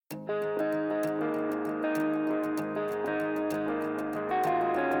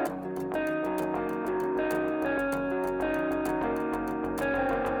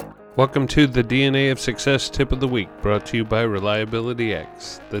Welcome to the DNA of Success Tip of the Week, brought to you by Reliability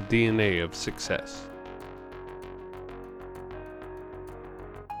X, the DNA of success.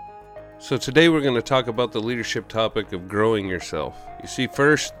 So today we're going to talk about the leadership topic of growing yourself. You see,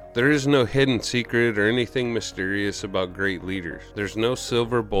 first, there is no hidden secret or anything mysterious about great leaders. There's no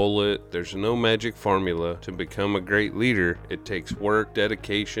silver bullet, there's no magic formula. To become a great leader, it takes work,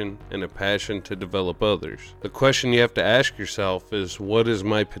 dedication, and a passion to develop others. The question you have to ask yourself is, what is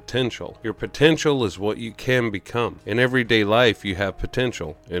my potential? Your potential is what you can become. In everyday life, you have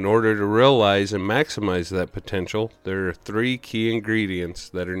potential. In order to realize and maximize that potential, there are three key ingredients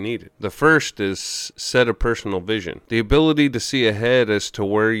that are needed. The first is set a personal vision, the ability to see ahead as to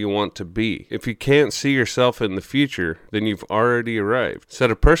where you want to be. If you can't see yourself in the future, then you've already arrived.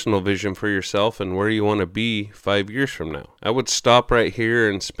 Set a personal vision for yourself and where you want to be 5 years from now. I would stop right here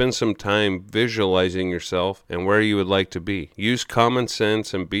and spend some time visualizing yourself and where you would like to be. Use common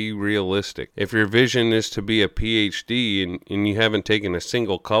sense and be realistic. If your vision is to be a PhD and you haven't taken a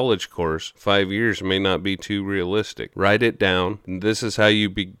single college course, 5 years may not be too realistic. Write it down. This is how you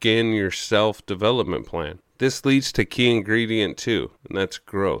begin your self-development plan. This leads to key ingredient 2, and that's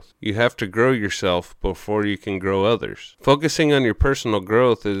growth. You have to grow yourself before you can grow others. Focusing on your personal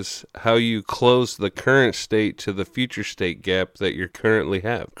growth is how you close the current state to the future state gap that you currently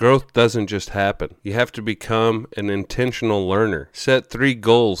have. Growth doesn't just happen. You have to become an intentional learner. Set 3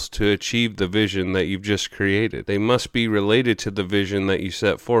 goals to achieve the vision that you've just created. They must be related to the vision that you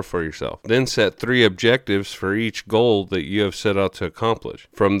set forth for yourself. Then set 3 objectives for each goal that you have set out to accomplish.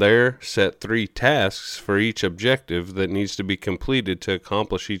 From there, set 3 tasks for each objective that needs to be completed to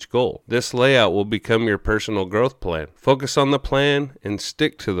accomplish each goal. This layout will become your personal growth plan. Focus on the plan and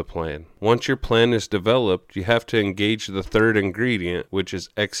stick to the plan. Once your plan is developed, you have to engage the third ingredient, which is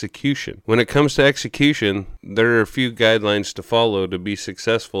execution. When it comes to execution, there are a few guidelines to follow to be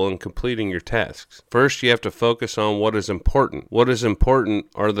successful in completing your tasks. First, you have to focus on what is important. What is important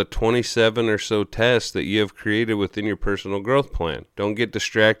are the 27 or so tasks that you have created within your personal growth plan. Don't get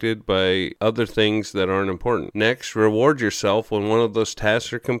distracted by other things that aren't important. Next, reward yourself when one of those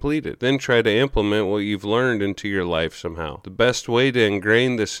tasks are completed. Then try to implement what you've learned into your life somehow. The best way to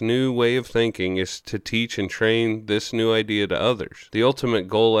ingrain this new way of thinking is to teach and train this new idea to others. The ultimate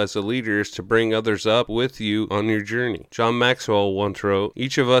goal as a leader is to bring others up with you on your journey. John Maxwell once wrote,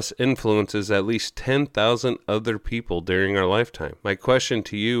 "Each of us influences at least 10,000 other people during our lifetime." My question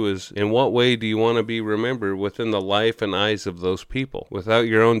to you is, in what way do you want to be remembered within the life and eyes of those people? Without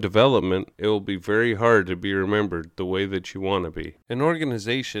your own development, it will be very hard to be remembered the way that you want to be. An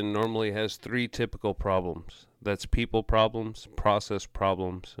organization normally has 3 typical problems. That's people problems, process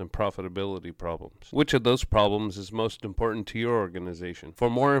problems, and profitability problems. Which of those problems is most important to your organization? For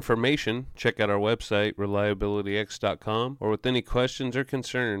more information, check out our website, reliabilityx.com, or with any questions or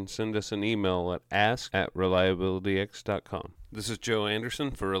concerns, send us an email at ask@reliabilityx.com. This is Joe Anderson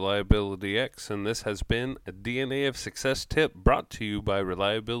for Reliability X, and this has been a DNA of Success tip brought to you by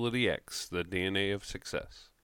Reliability X, the DNA of success.